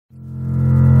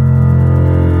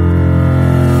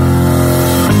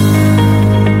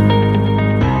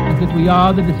We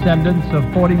are the descendants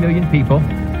of 40 million people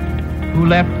who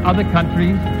left other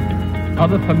countries,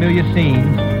 other familiar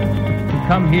scenes, to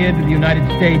come here to the United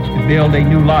States to build a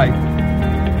new life.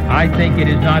 I think it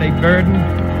is not a burden,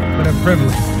 but a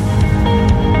privilege.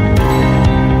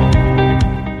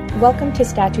 Welcome to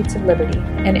Statutes of Liberty,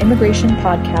 an immigration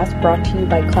podcast brought to you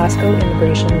by Klasko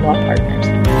Immigration Law Partners.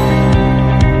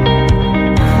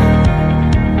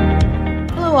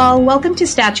 Hello all, welcome to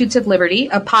Statutes of Liberty,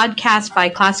 a podcast by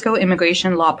Klasko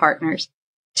Immigration Law Partners.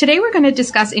 Today we're going to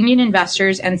discuss Indian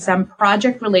investors and some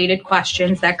project-related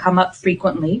questions that come up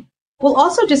frequently. We'll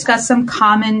also discuss some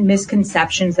common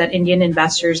misconceptions that Indian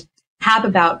investors have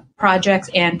about projects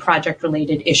and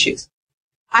project-related issues.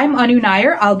 I'm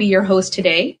Nair. I'll be your host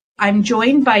today. I'm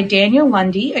joined by Daniel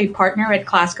Lundy, a partner at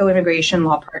Klasko Immigration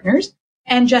Law Partners,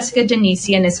 and Jessica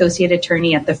DeNisi, an associate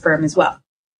attorney at the firm as well.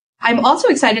 I'm also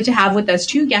excited to have with us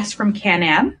two guests from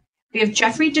CanAm. We have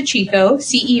Jeffrey DeCicco,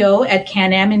 CEO at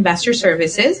CanAm Investor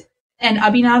Services, and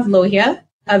Abhinav Lohia,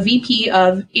 a VP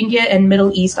of India and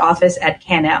Middle East office at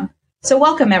CanAm. So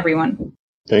welcome, everyone.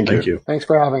 Thank you. Thanks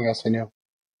for having us, Anu.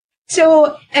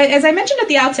 So, as I mentioned at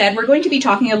the outset, we're going to be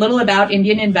talking a little about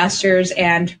Indian investors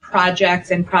and project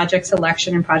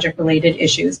selection and project-related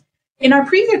issues. In our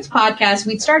previous podcast,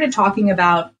 we started talking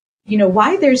about,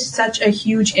 why there's such a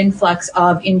huge influx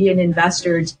of Indian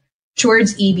investors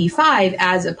towards EB-5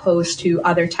 as opposed to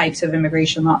other types of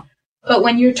immigration law. But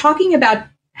when you're talking about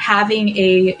having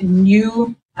a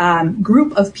new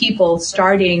group of people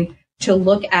starting to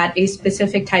look at a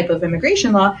specific type of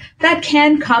immigration law, that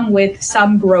can come with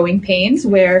some growing pains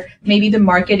where maybe the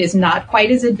market is not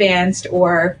quite as advanced,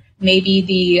 or maybe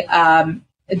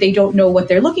they don't know what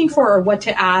they're looking for or what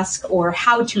to ask or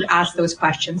how to ask those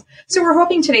questions. So we're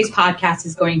hoping today's podcast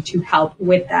is going to help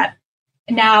with that.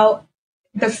 Now,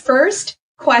 the first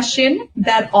question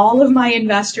that all of my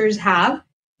investors have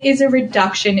is a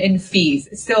reduction in fees.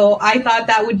 So I thought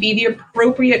that would be the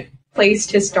appropriate place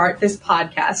to start this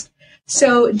podcast.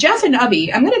 So Jeff and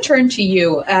Abhi, I'm going to turn to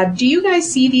you. Do you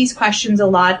guys see these questions a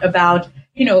lot about,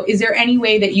 is there any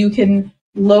way that you can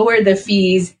lower the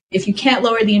fees? If you can't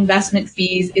lower the investment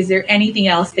fees, is there anything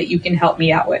else that you can help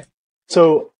me out with?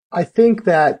 So I think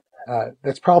that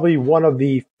that's probably one of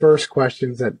the first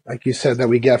questions that, like you said, that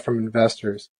we get from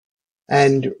investors.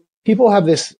 And people have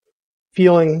this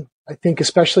feeling, I think,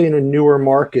 especially in a newer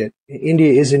market.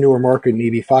 India is a newer market in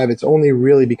EB-5. It's only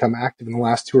really become active in the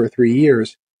last 2 or 3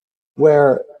 years,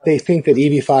 where they think that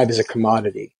EB-5 is a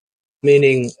commodity,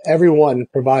 meaning everyone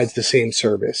provides the same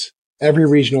service. Every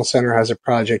regional center has a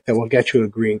project that will get you a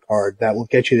green card, that will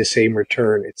get you the same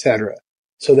return, etc.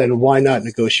 So then why not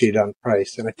negotiate on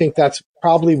price? And I think that's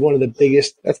probably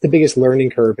that's the biggest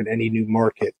learning curve in any new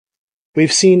market.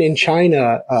 We've seen in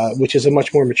China, which is a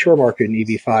much more mature market in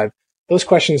EB-5, those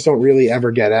questions don't really ever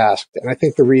get asked. And I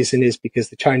think the reason is because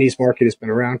the Chinese market has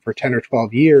been around for 10 or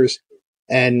 12 years.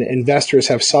 And investors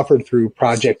have suffered through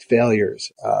project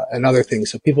failures and other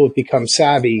things. So people have become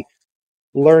savvy,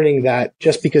 learning that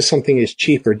just because something is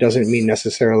cheaper doesn't mean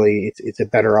necessarily it's a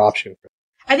better option.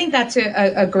 I think that's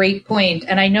a great point.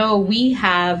 And I know we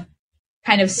have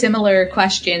kind of similar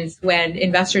questions when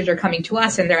investors are coming to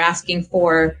us and they're asking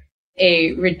for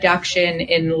a reduction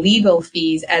in legal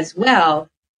fees as well.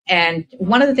 And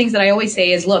one of the things that I always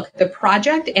say is, look, the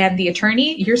project and the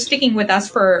attorney, you're sticking with us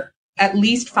for at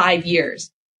least 5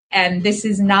 years. And this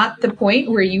is not the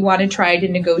point where you want to try to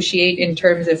negotiate in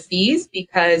terms of fees,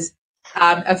 because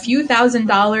a few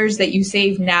 $1,000s that you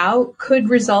save now could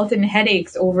result in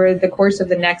headaches over the course of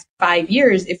the next 5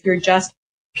 years if you're just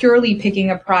purely picking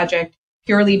a project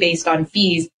purely based on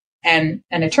fees and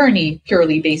an attorney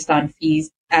purely based on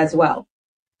fees as well.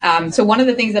 So one of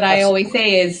the things that I always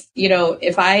say is,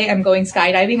 if I am going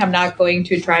skydiving, I'm not going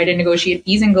to try to negotiate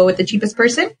fees and go with the cheapest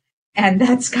person. And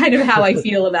that's kind of how I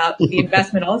feel about the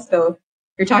investment also.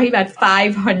 You're talking about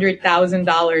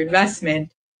 $500,000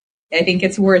 investment. I think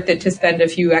it's worth it to spend a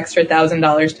few extra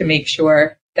 $1,000s to make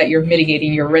sure that you're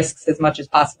mitigating your risks as much as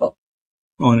possible.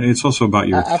 Well, and it's also about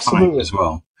your time as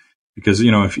well. Because,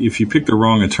 if you pick the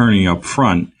wrong attorney up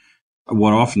front,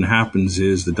 what often happens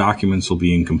is the documents will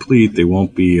be incomplete. They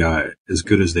won't be as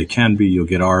good as they can be. You'll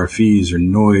get RFEs or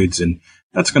NOIDs, and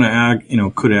that's going to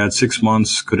add, could add 6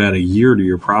 months, could add a year to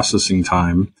your processing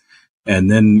time.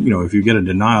 And then, if you get a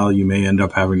denial, you may end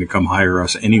up having to come hire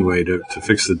us anyway to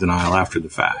fix the denial after the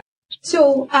fact.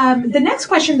 So the next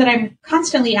question that I'm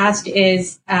constantly asked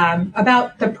is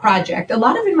about the project. A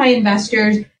lot of my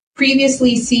investors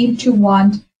previously seemed to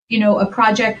want, a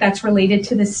project that's related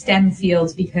to the STEM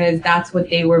fields because that's what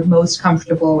they were most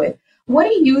comfortable with. What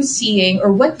are you seeing,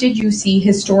 or what did you see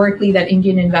historically that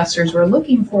Indian investors were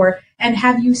looking for? And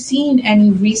have you seen any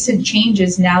recent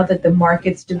changes now that the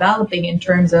market's developing in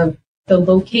terms of the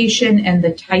location and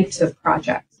the types of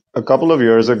projects? A couple of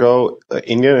years ago,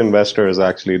 Indian investors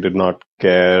actually did not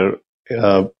care.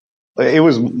 It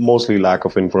was mostly lack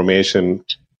of information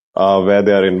where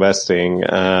they are investing,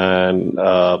 and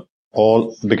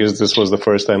all because this was the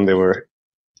first time they were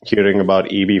hearing about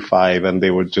EB-5, and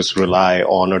they would just rely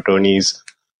on attorneys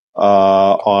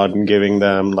on giving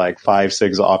them like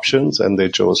 5-6 options, and they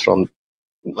chose from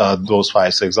those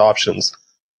 5-6 options.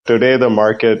 Today, the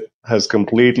market has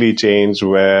completely changed,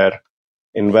 where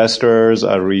investors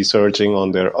are researching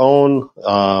on their own.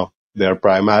 They're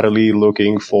primarily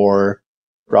looking for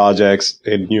projects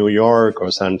in New York or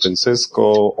San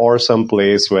Francisco or some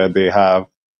place where they have,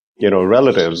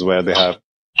 relatives, where they have,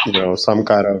 some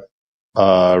kind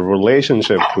of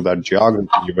relationship to that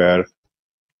geography, where,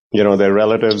 their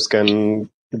relatives can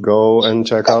go and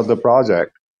check out the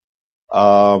project.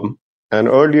 And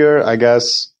earlier, I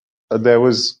guess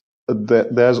there's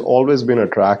always been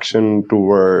attraction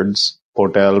towards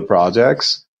hotel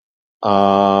projects.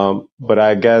 But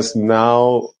I guess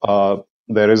now,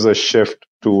 there is a shift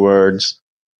towards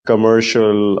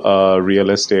commercial, real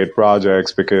estate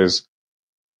projects, because,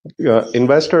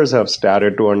 investors have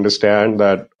started to understand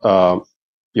that,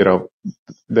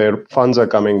 their funds are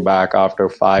coming back after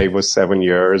 5 or 7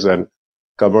 years, and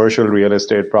commercial real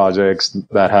estate projects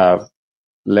that have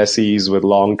lessees with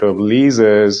long-term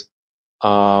leases,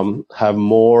 have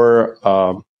more,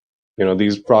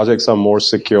 these projects are more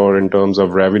secure in terms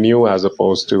of revenue, as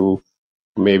opposed to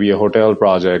maybe a hotel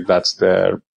project that's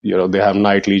there, they have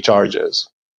nightly charges.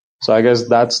 So I guess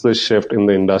that's the shift in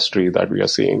the industry that we are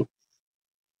seeing.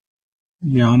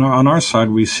 Yeah, on our side,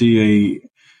 we see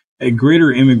a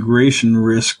greater immigration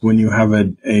risk when you have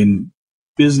a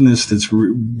business that's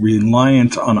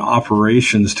reliant on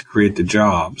operations to create the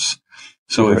jobs.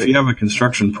 So If you have a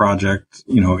construction project,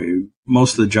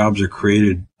 most of the jobs are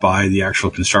created by the actual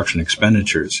construction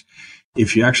expenditures.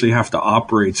 If you actually have to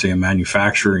operate, say, a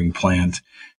manufacturing plant,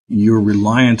 you're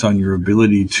reliant on your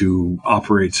ability to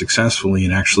operate successfully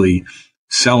and actually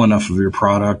sell enough of your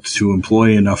product, to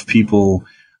employ enough people,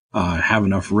 have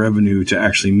enough revenue to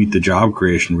actually meet the job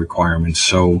creation requirements.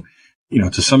 So,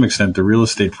 to some extent, the real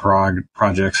estate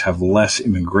projects have less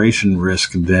immigration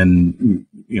risk than,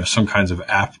 some kinds of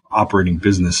operating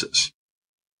businesses.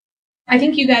 I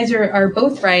think you guys are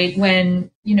both right.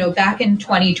 When, back in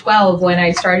 2012, when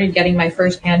I started getting my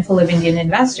first handful of Indian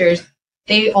investors,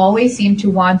 they always seemed to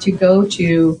want to go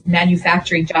to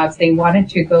manufacturing jobs. They wanted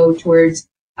to go towards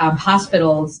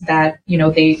hospitals that,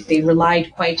 they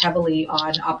relied quite heavily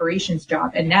on operations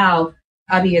job. And now,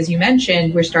 Abhi, as you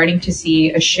mentioned, we're starting to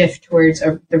see a shift towards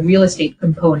the real estate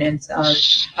components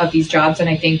of these jobs. And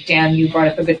I think, Dan, you brought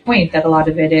up a good point that a lot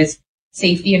of it is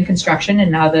safety and construction.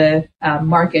 And now the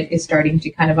market is starting to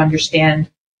kind of understand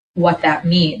what that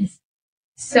means.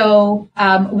 So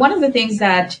one of the things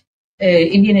that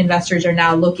Indian investors are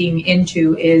now looking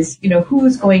into is,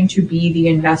 who's going to be the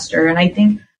investor? And I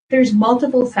think there's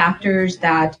multiple factors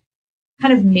that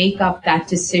kind of make up that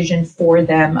decision for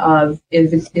them of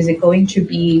is it going to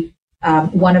be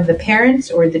one of the parents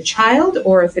or the child,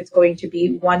 or if it's going to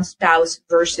be one spouse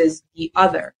versus the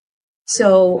other.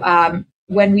 So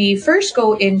when we first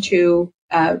go into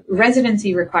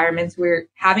residency requirements, we're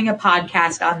having a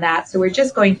podcast on that. So we're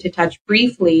just going to touch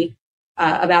briefly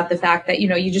about the fact that,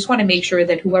 you just want to make sure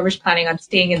that whoever's planning on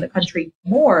staying in the country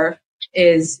more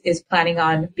is planning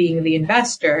on being the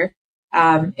investor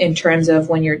in terms of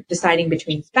when you're deciding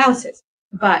between spouses.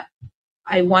 But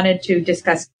I wanted to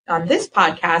discuss on this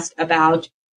podcast about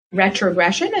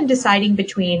retrogression and deciding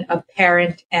between a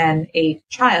parent and a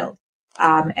child,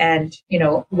 and,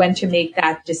 when to make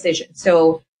that decision.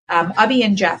 So, Abhi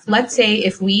and Jeff, let's say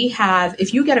if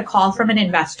you get a call from an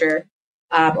investor,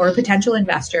 or a potential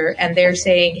investor, and they're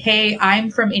saying, hey,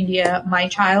 I'm from India. My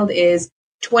child is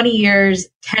 20 years,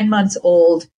 10 months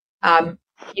old, and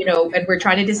we're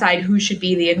trying to decide who should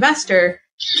be the investor.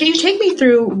 Can you take me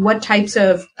through what types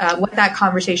of, what that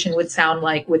conversation would sound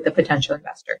like with the potential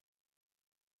investor?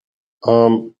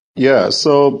 Yeah.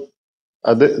 So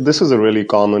this is a really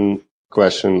common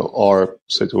question or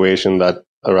situation that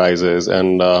arises.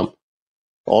 And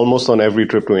almost on every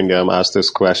trip to India, I'm asked this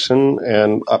question.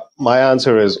 And my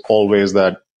answer is always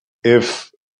that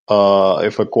if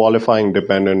a qualifying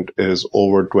dependent is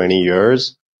over 20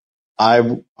 years,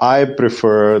 I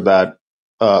prefer that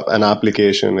an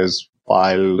application is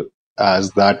filed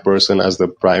as that person as the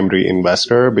primary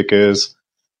investor, because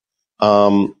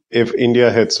if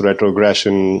India hits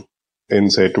retrogression in,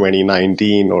 say,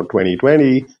 2019 or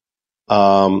 2020,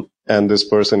 and this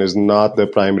person is not the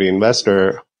primary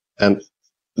investor, and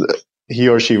he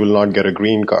or she will not get a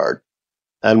green card.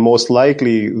 And most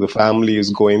likely the family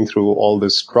is going through all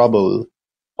this trouble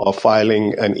of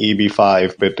filing an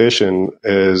EB-5 petition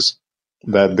is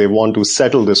that they want to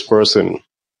settle this person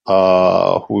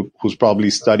who's probably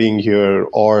studying here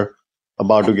or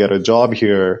about to get a job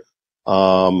here,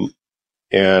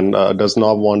 and does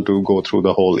not want to go through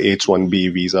the whole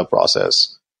H-1B visa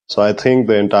process. So I think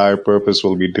the entire purpose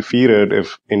will be defeated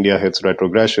if India hits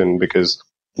retrogression, because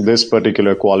this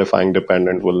particular qualifying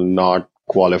dependent will not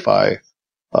qualify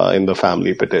in the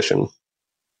family petition.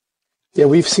 Yeah,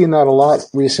 we've seen that a lot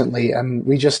recently, and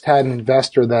we just had an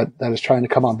investor that is trying to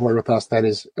come on board with us that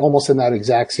is almost in that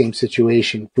exact same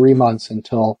situation, 3 months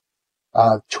until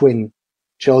twin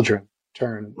children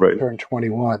turn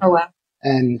 21. Oh, wow.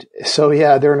 And so,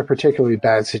 yeah, they're in a particularly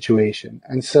bad situation.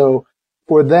 And so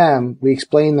for them, we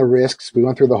explained the risks. We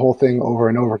went through the whole thing over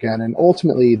and over again. And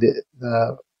ultimately,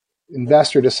 the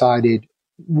investor decided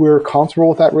we're comfortable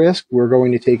with that risk. We're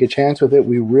going to take a chance with it.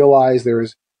 We realize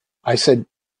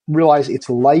realize it's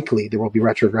likely there will be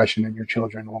retrogression and your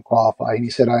children won't qualify. And he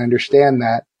said, I understand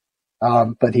that,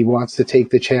 but he wants to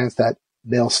take the chance that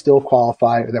they'll still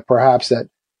qualify, or that perhaps that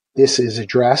this is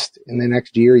addressed in the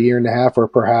next year and a half, or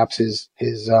perhaps his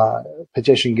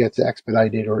petition gets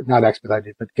expedited, or not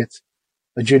expedited, but gets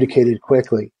adjudicated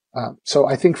quickly. So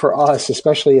I think for us,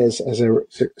 especially as a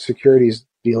securities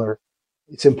dealer,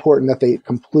 it's important that they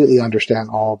completely understand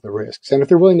all of the risks. And if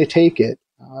they're willing to take it,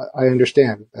 I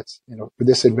understand that's, for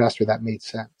this investor, that made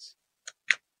sense.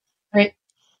 Right.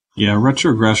 Yeah,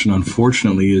 retrogression,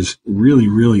 unfortunately, is really,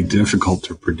 really difficult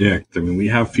to predict. I mean, we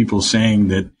have people saying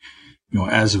that,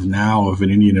 as of now, if an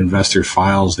Indian investor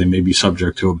files, they may be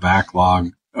subject to a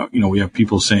backlog. We have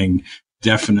people saying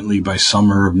definitely by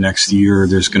summer of next year,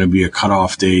 there's going to be a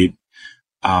cutoff date.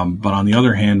 But on the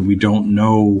other hand, we don't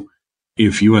know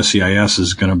if USCIS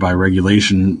is going to, by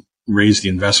regulation, raise the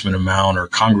investment amount, or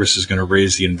Congress is going to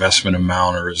raise the investment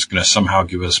amount, or is going to somehow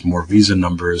give us more visa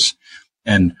numbers.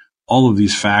 And all of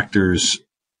these factors,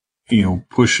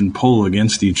 push and pull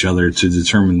against each other to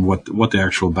determine what the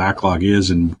actual backlog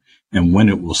is and when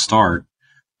it will start.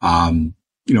 And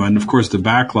of course the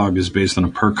backlog is based on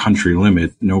a per country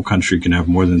limit. No country can have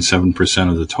more than 7%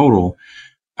 of the total.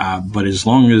 But as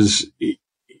long as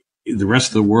the rest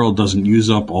of the world doesn't use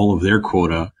up all of their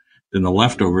quota, then the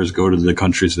leftovers go to the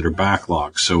countries that are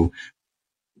backlogged. So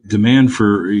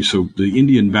the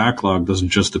Indian backlog doesn't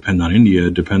just depend on India,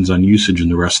 it depends on usage in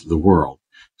the rest of the world.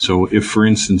 So if, for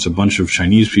instance, a bunch of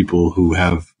Chinese people who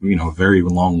have, very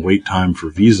long wait time for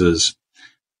visas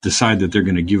decide that they're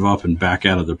going to give up and back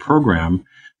out of the program,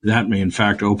 that may in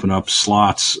fact open up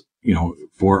slots,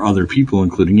 for other people,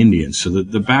 including Indians. So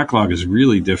the backlog is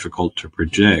really difficult to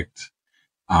predict.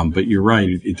 But you're right.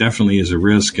 It definitely is a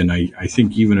risk. And I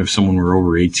think even if someone were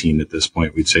over 18 at this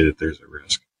point, we'd say that there's a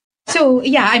risk. So,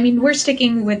 yeah, we're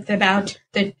sticking with about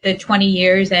the 20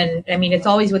 years. And it's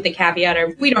always with the caveat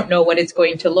of we don't know what it's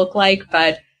going to look like.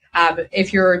 But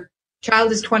if your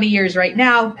child is 20 years right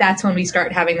now, that's when we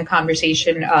start having the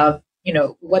conversation of,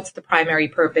 what's the primary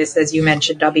purpose, as you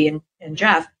mentioned, Abhi and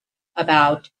Jeff,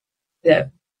 about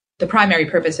the primary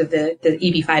purpose of the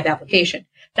EB-5 application.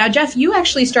 Now, Jeff, you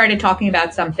actually started talking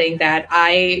about something that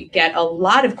I get a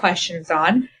lot of questions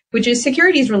on, which is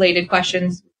securities-related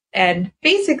questions. And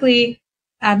basically,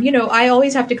 I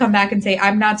always have to come back and say,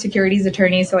 I'm not securities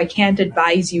attorney, so I can't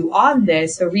advise you on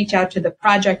this. So reach out to the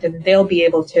project and they'll be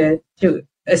able to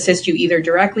assist you either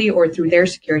directly or through their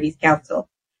securities counsel.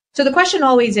 So the question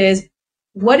always is,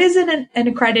 what is an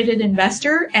accredited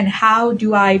investor and how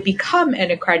do I become an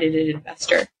accredited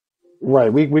investor?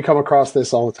 Right. We come across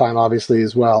this all the time, obviously,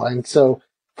 as well. And so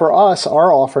for us,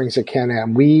 our offerings at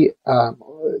CanAm,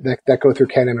 that go through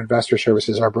CanAm Investor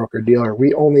Services, our broker dealer,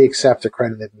 we only accept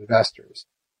accredited investors.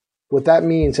 What that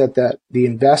means is that the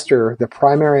investor, the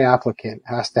primary applicant,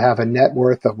 has to have a net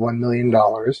worth of $1 million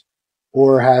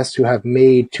or has to have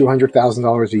made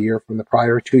 $200,000 a year from the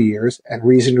prior 2 years and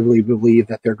reasonably believe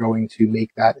that they're going to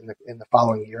make that in the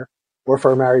following year, or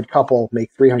for a married couple, make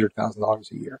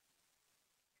 $300,000 a year.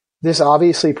 This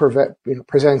obviously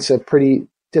presents a pretty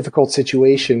difficult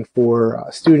situation for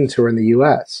students who are in the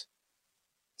U.S.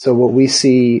 So what we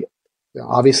see,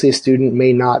 obviously a student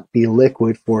may not be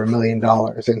liquid for $1 million.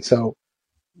 And so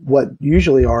what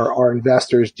usually our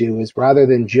investors do is, rather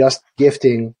than just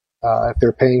gifting, if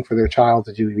they're paying for their child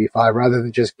to do EB-5, rather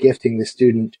than just gifting the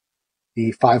student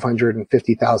the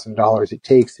 $550,000 it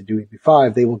takes to do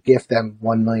EB-5, they will gift them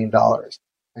 $1 million.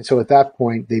 And so at that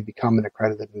point, they become an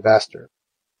accredited investor.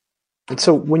 And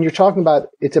so when you're talking about,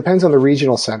 it depends on the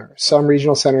regional center. Some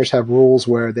regional centers have rules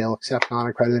where they'll accept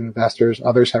non-accredited investors.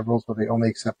 Others have rules where they only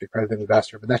accept accredited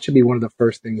investor. But that should be one of the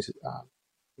first things,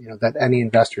 that any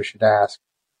investor should ask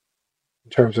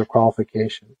in terms of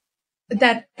qualification.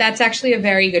 That's actually a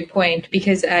very good point,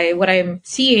 because what I'm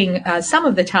seeing some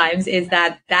of the times is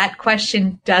that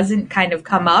question doesn't kind of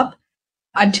come up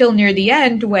until near the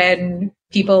end when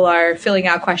people are filling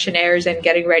out questionnaires and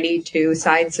getting ready to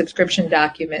sign subscription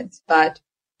documents. But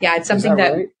yeah, it's something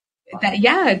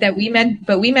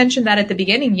we mentioned that at the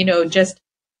beginning, just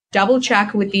double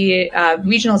check with the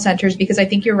regional centers, because I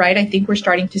think you're right. I think we're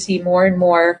starting to see more and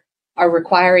more are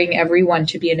requiring everyone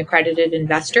to be an accredited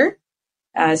investor.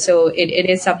 So it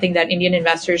is something that Indian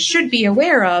investors should be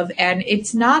aware of. And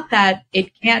it's not that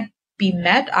it can't be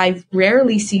met. I've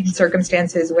rarely seen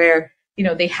circumstances where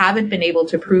they haven't been able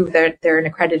to prove that they're an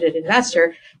accredited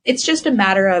investor. It's just a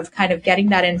matter of kind of getting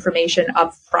that information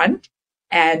up front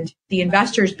and the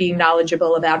investors being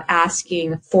knowledgeable about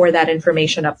asking for that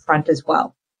information up front as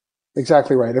well.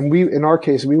 Exactly right. And in our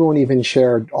case, we won't even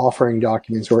share offering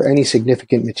documents or any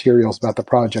significant materials about the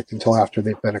project until after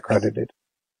they've been accredited.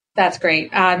 That's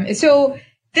great. So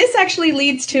this actually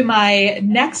leads to my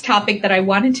next topic that I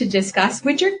wanted to discuss,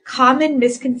 which are common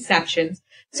misconceptions.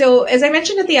 So as I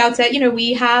mentioned at the outset,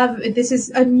 this is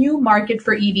a new market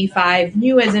for EB-5,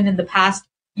 new as in the past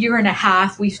year and a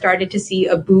half, we started to see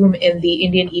a boom in the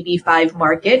Indian EB-5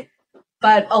 market.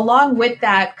 But along with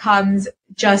that comes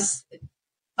just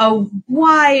a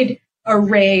wide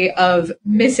array of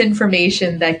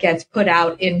misinformation that gets put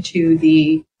out into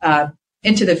the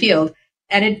field.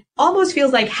 And it almost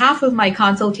feels like half of my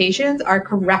consultations are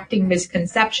correcting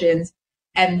misconceptions,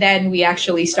 and then we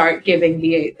actually start giving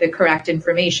the correct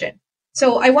information.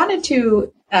 So I wanted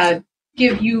to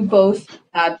give you both,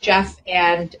 Jeff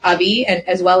and Abhi, and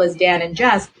as well as Dan and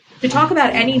Jess, to talk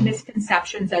about any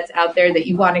misconceptions that's out there that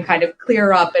you want to kind of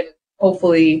clear up and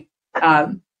hopefully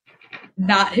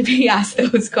not be asked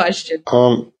those questions.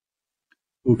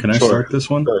 Can I start this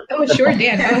one? Oh, sure,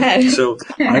 Dan, go ahead. So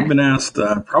I've been asked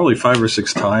probably 5 or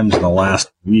 6 times in the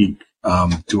last week,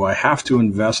 do I have to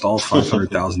invest all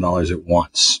 $500,000 at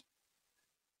once?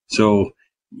 So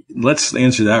let's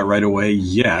answer that right away.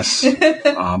 Yes.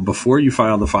 Before you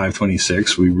file the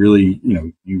 526, we really,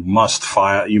 you must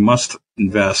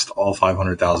invest all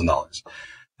 $500,000.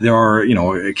 There are,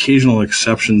 occasional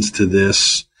exceptions to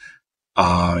this.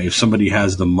 If somebody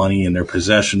has the money in their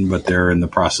possession, but they're in the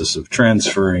process of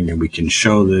transferring, and we can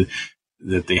show that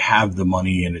they have the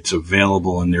money and it's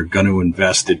available and they're going to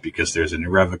invest it because there's an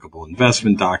irrevocable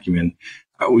investment document,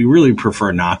 we really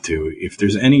prefer not to. If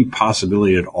there's any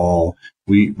possibility at all,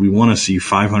 we want to see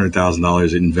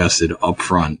 $500,000 invested up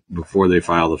front before they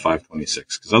file the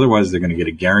 526, because otherwise they're going to get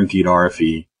a guaranteed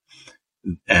RFE.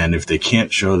 And if they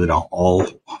can't show that all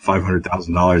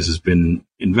 $500,000 has been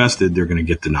invested, they're going to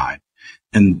get denied.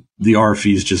 And the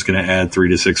RFE is just going to add 3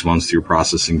 to 6 months to your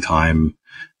processing time.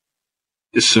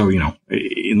 So,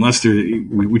 unless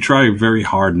we try very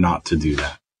hard not to do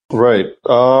that. Right.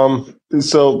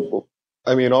 So,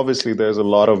 obviously there's a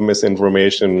lot of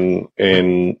misinformation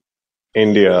in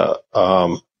India.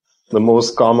 The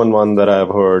most common one that I've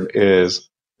heard is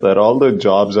that all the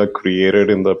jobs are created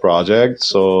in the project,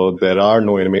 so there are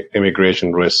no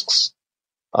immigration risks.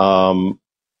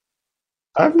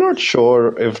 I'm not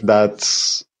sure if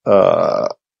that's a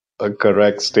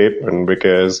correct statement,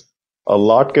 because a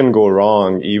lot can go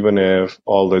wrong even if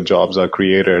all the jobs are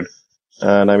created.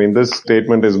 And this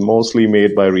statement is mostly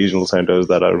made by regional centers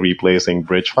that are replacing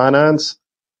bridge finance,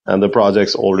 and the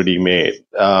project's already made.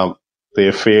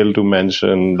 They fail to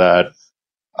mention that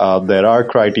there are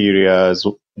criteria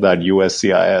that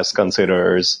USCIS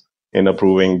considers in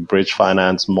approving bridge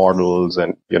finance models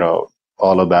and,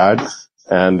 all of that.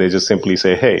 And they just simply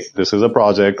say, hey, this is a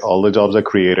project, all the jobs are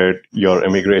created, your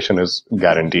immigration is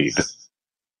guaranteed.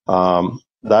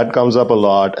 That comes up a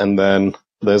lot. And then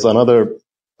there's another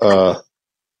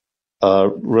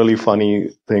really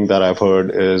funny thing that I've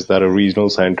heard is that a regional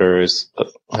center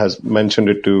has mentioned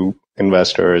it to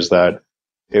investors that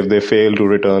if they fail to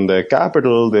return their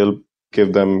capital, they'll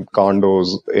give them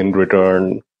condos in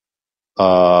return.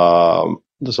 So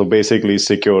basically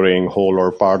securing whole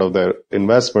or part of their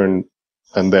investment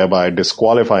and thereby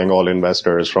disqualifying all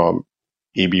investors from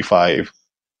EB-5.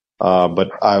 But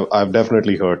I've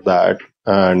definitely heard that.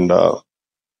 And,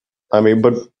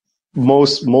 but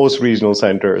most regional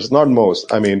centers, not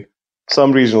most,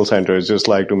 some regional centers just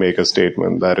like to make a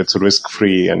statement that it's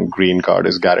risk-free and green card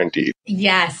is guaranteed.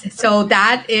 Yes. So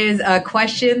that is a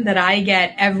question that I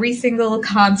get every single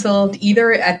consult,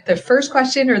 either at the first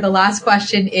question or the last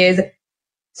question is,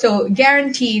 so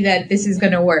guarantee that this is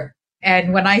going to work.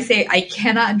 And when I say I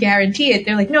cannot guarantee it,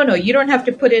 they're like, no, you don't have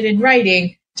to put it in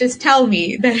writing. Just tell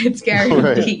me that it's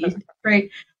guaranteed, right?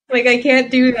 Like, I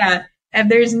can't do that. And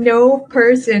there's no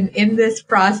person in this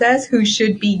process who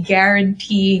should be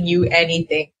guaranteeing you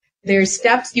anything. There's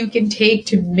steps you can take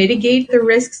to mitigate the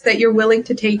risks that you're willing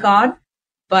to take on.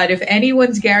 But if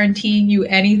anyone's guaranteeing you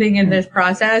anything in this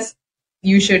process,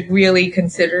 you should really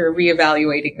consider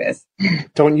reevaluating this.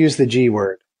 Don't use the G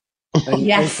word. And,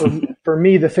 yes. And for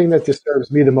me, the thing that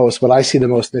disturbs me the most, what I see the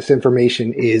most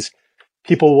misinformation is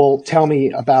people will tell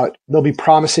me about, they'll be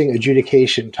promising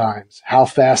adjudication times, how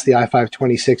fast the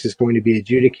I-526 is going to be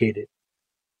adjudicated.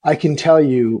 I can tell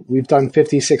you, we've done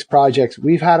 56 projects.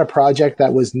 We've had a project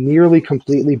that was nearly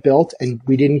completely built, and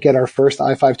we didn't get our first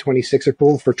I-526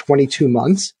 approval for 22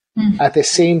 months. At the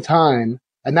same time,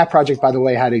 and that project, by the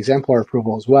way, had exemplar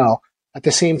approval as well. At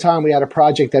the same time, we had a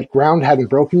project that ground hadn't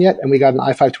broken yet, and we got an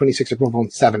I-526 approval in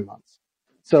 7 months.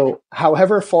 So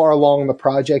however far along the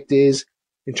project is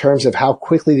in terms of how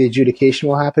quickly the adjudication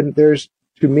will happen,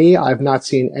 to me, I've not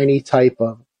seen any type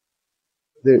of,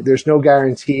 there's no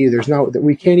guarantee.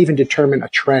 We can't even determine a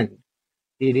trend.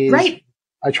 It is, right.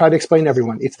 I try to explain to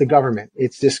everyone, it's the government.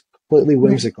 It's just completely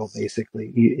whimsical,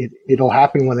 basically. It'll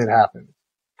happen when it happens.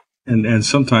 And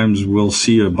sometimes we'll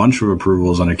see a bunch of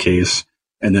approvals on a case,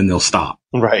 and then they'll stop.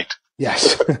 Right.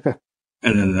 Yes.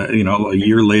 And then, a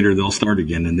year later, they'll start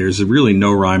again. And there's really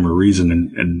no rhyme or reason.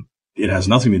 And it has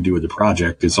nothing to do with the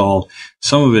project. Some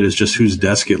of it is just whose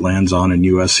desk it lands on in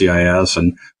USCIS.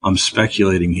 And I'm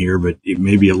speculating here, but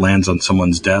maybe it lands on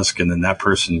someone's desk, and then that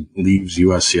person leaves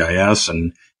USCIS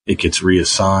and it gets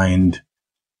reassigned.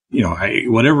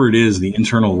 Whatever it is, the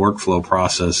internal workflow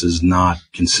process is not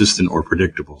consistent or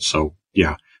predictable. So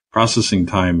yeah, processing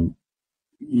time,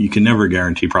 you can never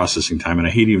guarantee processing time. And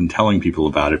I hate even telling people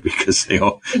about it because they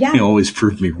always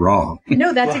prove me wrong.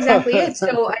 No, that's exactly it.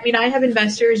 So, I have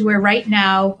investors where right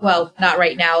now, well, not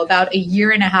right now, about a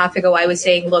year and a half ago, I was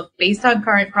saying, look, based on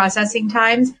current processing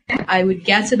times, I would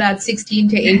guess about 16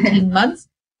 to 18 months,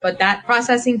 but that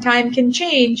processing time can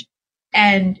change.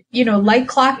 And, like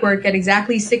clockwork, at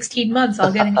exactly 16 months,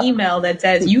 I'll get an email that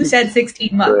says, you said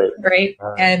 16 months, right?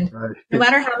 And no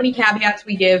matter how many caveats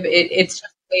we give, it's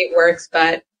just the way it works.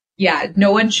 But yeah,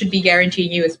 no one should be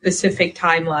guaranteeing you a specific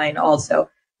timeline also.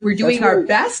 We're doing our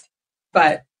best,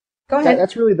 but go ahead.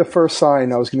 That's really the first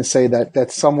sign. I was going to say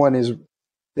that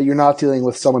you're not dealing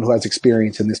with someone who has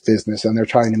experience in this business and they're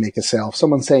trying to make a sale. If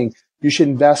someone's saying you should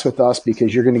invest with us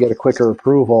because you're going to get a quicker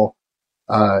approval,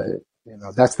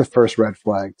 that's the first red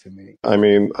flag to me.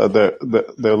 There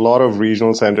are a lot of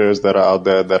regional centers that are out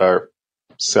there that are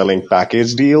selling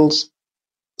package deals,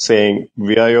 saying,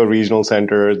 we are your regional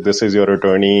center, this is your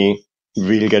attorney,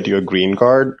 we'll get you a green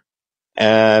card.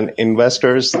 And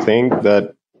investors think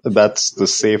that that's the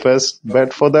safest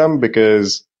bet for them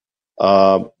because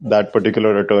that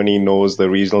particular attorney knows the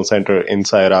regional center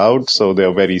inside out, so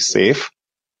they're very safe.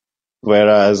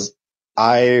 Whereas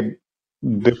I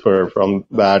differ from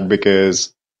that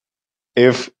because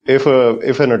if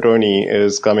an attorney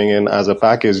is coming in as a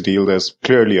package deal, there's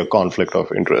clearly a conflict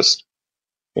of interest.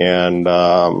 And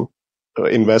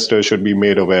investors should be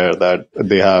made aware that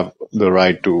they have the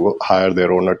right to hire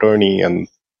their own attorney, and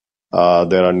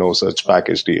there are no such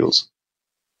package deals.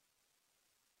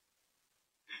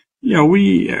 Yeah,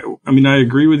 I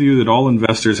agree with you that all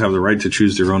investors have the right to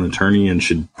choose their own attorney and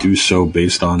should do so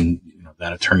based on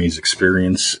that attorney's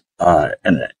experience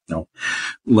and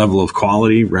level of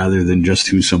quality rather than just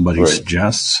who somebody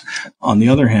suggests. On the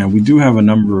other hand, we do have a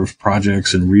number of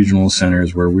projects and regional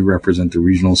centers where we represent the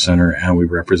regional center and we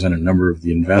represent a number of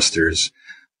the investors.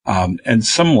 And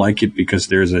some like it because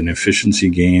there's an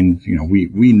efficiency gain.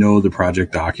 We know the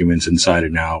project documents inside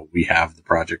and out. We have the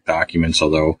project documents,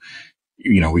 although,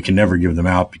 we can never give them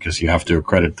out because you have to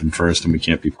accredit them first and we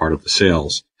can't be part of the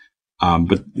sales.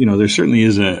 But there certainly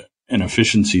is an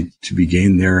efficiency to be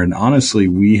gained there. And honestly,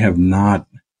 we have not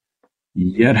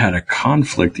yet had a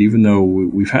conflict, even though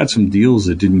we've had some deals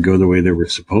that didn't go the way they were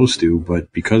supposed to.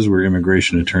 But because we're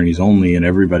immigration attorneys only and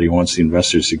everybody wants the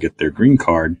investors to get their green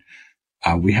card,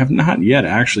 we have not yet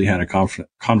actually had a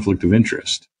conflict of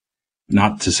interest.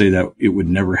 Not to say that it would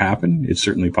never happen. It's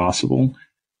certainly possible.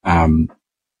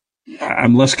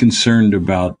 I'm less concerned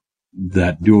about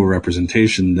that dual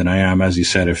representation than I am, as you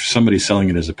said, if somebody's selling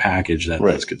it as a package,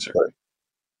 that's concerning. Right.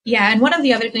 Yeah. And one of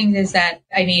the other things is that,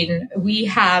 we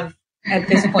have at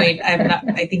this point,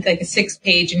 I think like a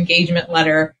 6-page engagement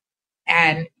letter,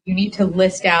 and you need to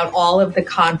list out all of the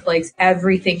conflicts.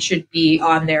 Everything should be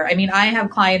on there. I have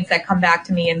clients that come back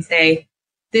to me and say,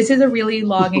 this is a really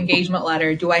long engagement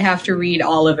letter. Do I have to read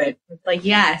all of it? It's like,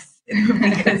 yes,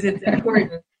 because it's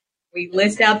important. We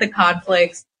list out the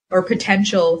conflicts or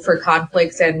potential for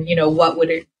conflicts and, what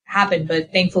would happen.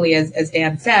 But thankfully, as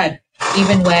Dan said,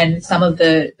 even when some of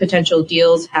the potential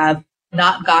deals have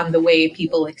not gone the way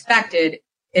people expected,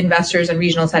 investors and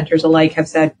regional centers alike have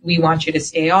said, we want you to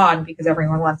stay on because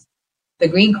everyone wants the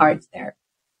green cards there.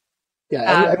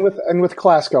 Yeah, and with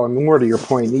Klasko, and more to your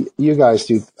point, you guys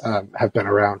have been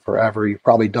around forever. You've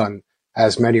probably done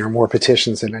as many or more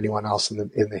petitions than anyone else in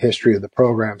the history of the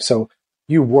program. So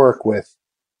you work with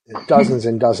dozens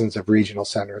and dozens of regional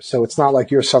centers. So it's not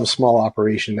like you're some small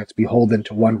operation that's beholden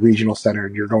to one regional center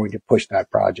and you're going to push that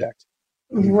project.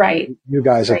 Right. You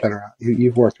guys have been around.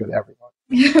 You've worked with everyone.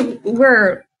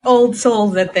 We're old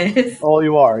souls at this. Oh,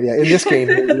 you are. Yeah. In this game,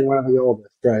 you're one of the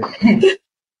oldest. Right.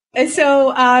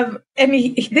 So,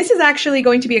 this is actually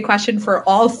going to be a question for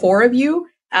all four of you.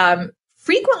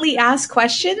 Frequently asked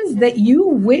questions that you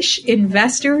wish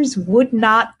investors would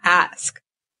not ask.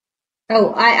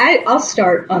 Oh, I'll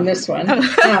start on this one.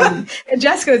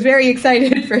 Jessica is very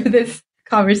excited for this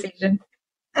conversation.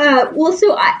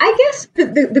 So I guess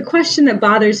the question that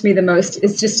bothers me the most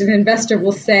is just an investor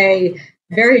will say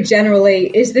very generally,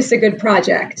 is this a good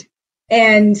project?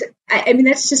 And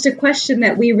that's just a question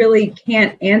that we really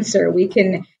can't answer. We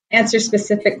can answer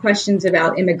specific questions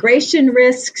about immigration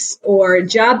risks or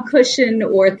job cushion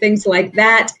or things like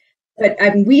that. But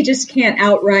we just can't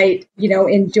outright,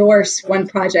 endorse one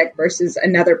project versus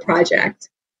another project.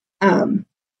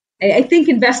 I think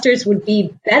investors would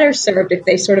be better served if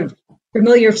they sort of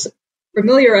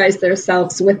familiarize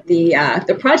themselves with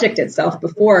the project itself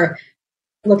before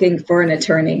looking towards an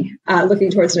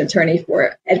attorney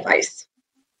for advice.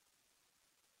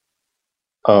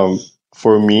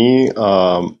 For me,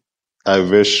 I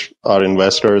wish our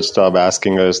investors stop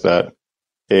asking us that,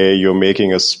 hey, you're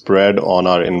making a spread on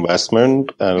our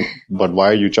investment, but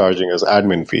why are you charging us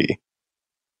admin fee?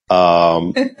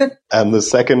 And the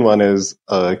second one is,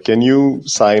 can you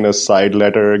sign a side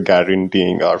letter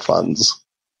guaranteeing our funds?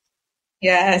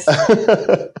 Yes.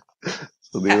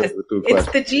 So these are the two questions.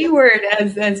 It's the G word,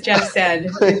 as Jeff said.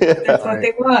 That's what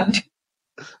they want.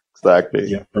 Exactly.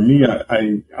 Yeah. For me,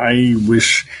 I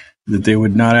wish that they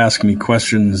would not ask me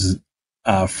questions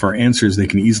for answers they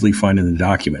can easily find in the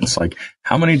documents. Like,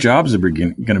 how many jobs are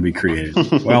going to be created?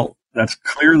 Well, that's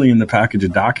clearly in the package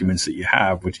of documents that you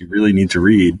have, which you really need to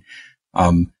read.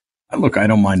 Look, I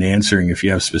don't mind answering if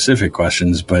you have specific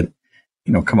questions, but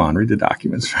come on, read the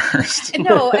documents first.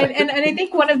 No, and I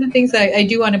think one of the things that I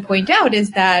do want to point out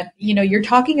is that, you're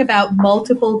talking about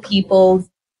multiple people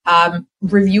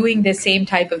reviewing the same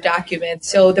type of document.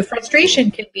 So the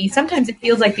frustration can be, sometimes it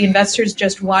feels like the investors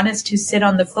just want us to sit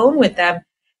on the phone with them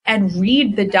and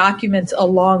read the documents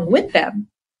along with them.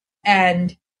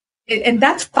 And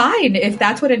that's fine if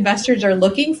that's what investors are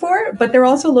looking for, but they're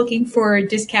also looking for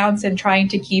discounts and trying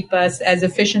to keep us as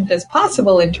efficient as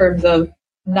possible in terms of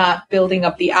not building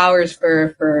up the hours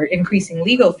for increasing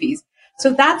legal fees.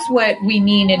 So that's what we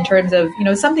mean in terms of,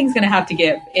 something's going to have to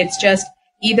give. It's just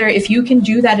either if you can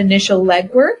do that initial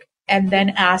legwork and then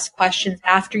ask questions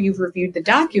after you've reviewed the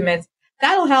documents,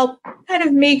 that'll help kind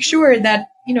of make sure that,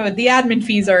 the admin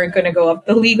fees aren't going to go up,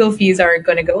 the legal fees aren't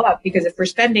going to go up, because if we're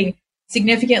spending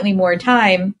significantly more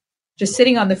time just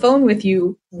sitting on the phone with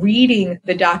you, reading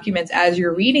the documents as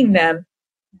you're reading them,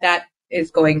 that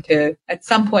is going to, at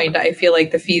some point, I feel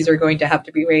like the fees are going to have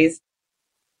to be raised.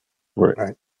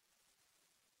 Right.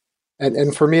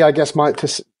 And for me, I guess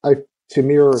to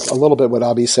mirror a little bit what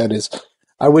Abhi said is,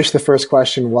 I wish the first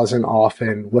question wasn't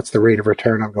often, what's the rate of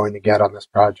return I'm going to get on this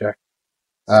project?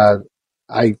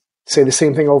 I say the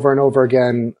same thing over and over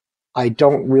again. I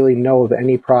don't really know of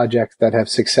any projects that have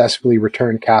successfully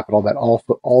returned capital that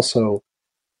also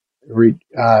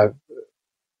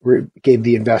gave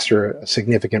the investor a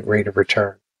significant rate of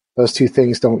return. Those two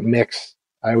things don't mix.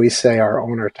 I always say our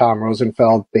owner, Tom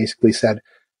Rosenfeld, basically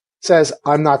says,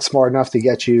 I'm not smart enough to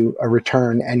get you a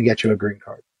return and get you a green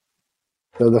card.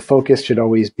 So the focus should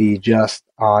always be just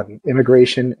on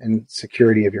immigration and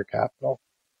security of your capital.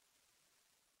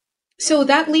 So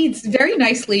that leads very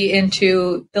nicely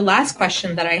into the last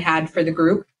question that I had for the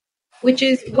group, which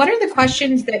is, what are the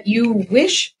questions that you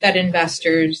wish that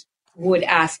investors would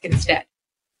ask instead?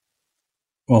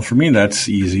 Well, for me, that's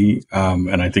easy.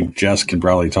 And I think Jess can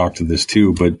probably talk to this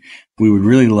too, but we would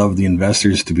really love the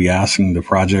investors to be asking the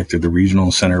project or the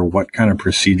regional center, what kind of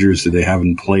procedures do they have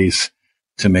in place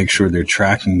to make sure they're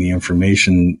tracking the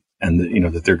information and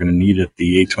that they're going to need at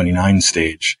the 829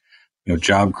 stage,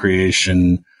 job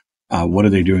creation. What are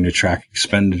they doing to track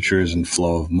expenditures and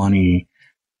flow of money?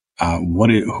 What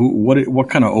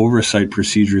kind of oversight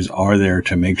procedures are there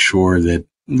to make sure that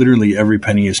literally every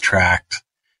penny is tracked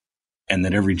and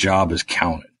that every job is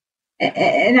counted?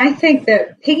 And I think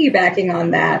that piggybacking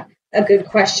on that, a good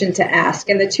question to ask,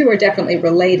 and the two are definitely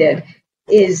related,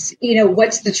 is,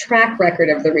 what's the track record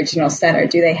of the regional center?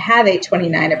 Do they have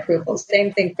 829 approvals?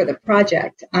 Same thing for the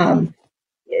project.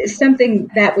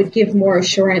 Something that would give more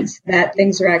assurance that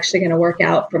things are actually going to work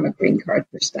out from a green card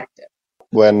perspective.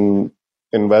 When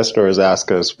investors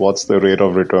ask us what's the rate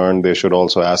of return, they should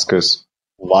also ask us,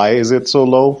 why is it so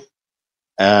low?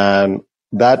 And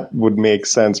that would make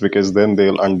sense, because then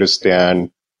they'll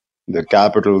understand the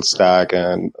capital stack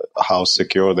and how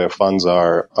secure their funds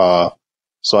are.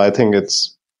 So I think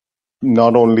it's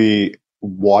not only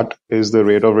what is the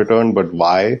rate of return, but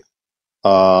why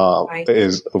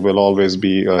will always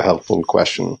be a helpful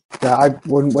question. Yeah,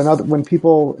 when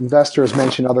investors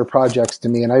mention other projects to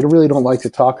me, and I really don't like to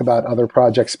talk about other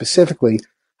projects specifically,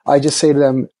 I just say to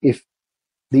them, if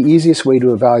the easiest way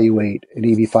to evaluate an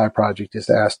EB-5 project is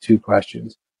to ask two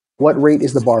questions. What rate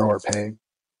is the borrower paying?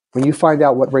 When you find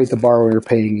out what rate the borrower is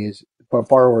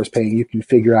paying, you can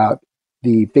figure out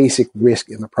the basic risk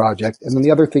in the project. And then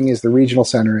the other thing is the regional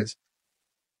center is,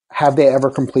 have they ever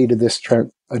completed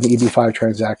an EB-5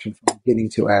 transaction from beginning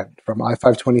to end, from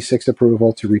I-526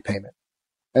 approval to repayment?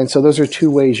 And so those are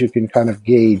two ways you can kind of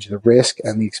gauge the risk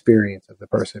and the experience of the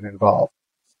person involved.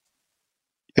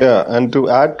 Yeah, and to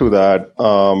add to that,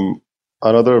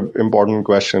 another important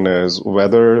question is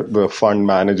whether the fund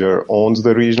manager owns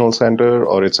the regional center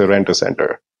or it's a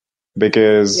rent-a-center,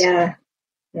 because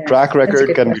track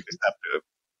record can be deceptive.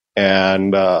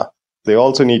 And they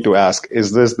also need to ask,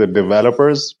 is this the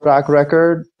developer's track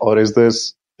record or is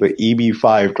this the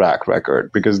EB-5 track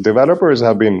record? Because developers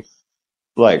have been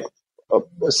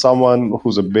someone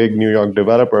who's a big New York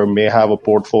developer may have a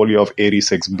portfolio of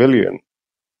 86 billion.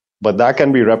 But that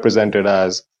can be represented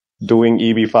as doing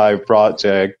EB-5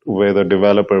 project with a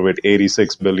developer with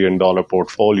 $86 billion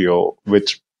portfolio,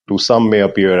 which to some may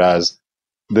appear as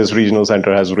this regional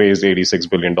center has raised $86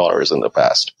 billion in the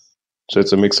past. So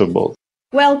it's a mix of both.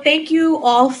 Well, thank you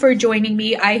all for joining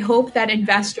me. I hope that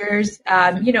investors,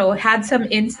 had some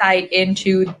insight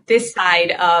into this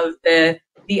side of the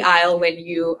aisle when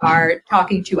you are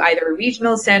talking to either a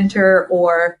regional center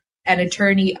or an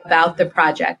attorney about the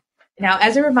project. Now,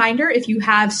 as a reminder, if you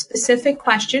have specific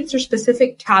questions or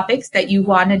specific topics that you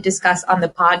want to discuss on the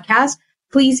podcast,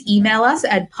 please email us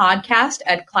at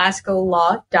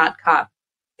podcast@klaskolaw.com.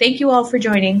 Thank you all for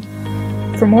joining.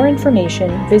 For more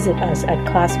information, visit us at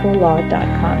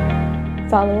klaskolaw.com.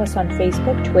 Follow us on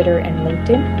Facebook, Twitter, and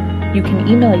LinkedIn. You can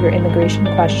email your immigration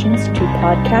questions to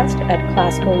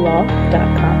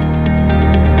podcast@klaskolaw.com.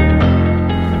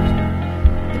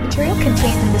 The material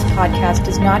contained in this podcast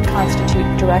does not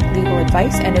constitute direct legal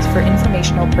advice and is for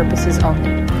informational purposes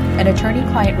only. An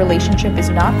attorney-client relationship is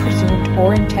not presumed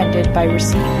or intended by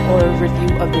receipt or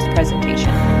review of this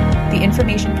presentation. The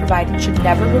information provided should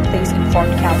never replace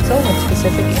informed counsel when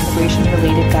specific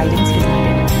immigration-related guidance is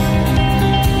needed.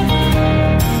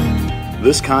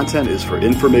 This content is for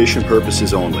information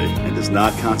purposes only and does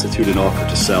not constitute an offer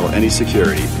to sell any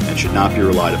security and should not be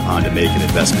relied upon to make an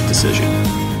investment decision.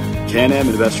 CanAm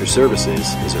Investor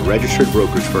Services is a registered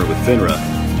brokerage firm with FINRA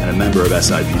and a member of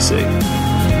SIPC.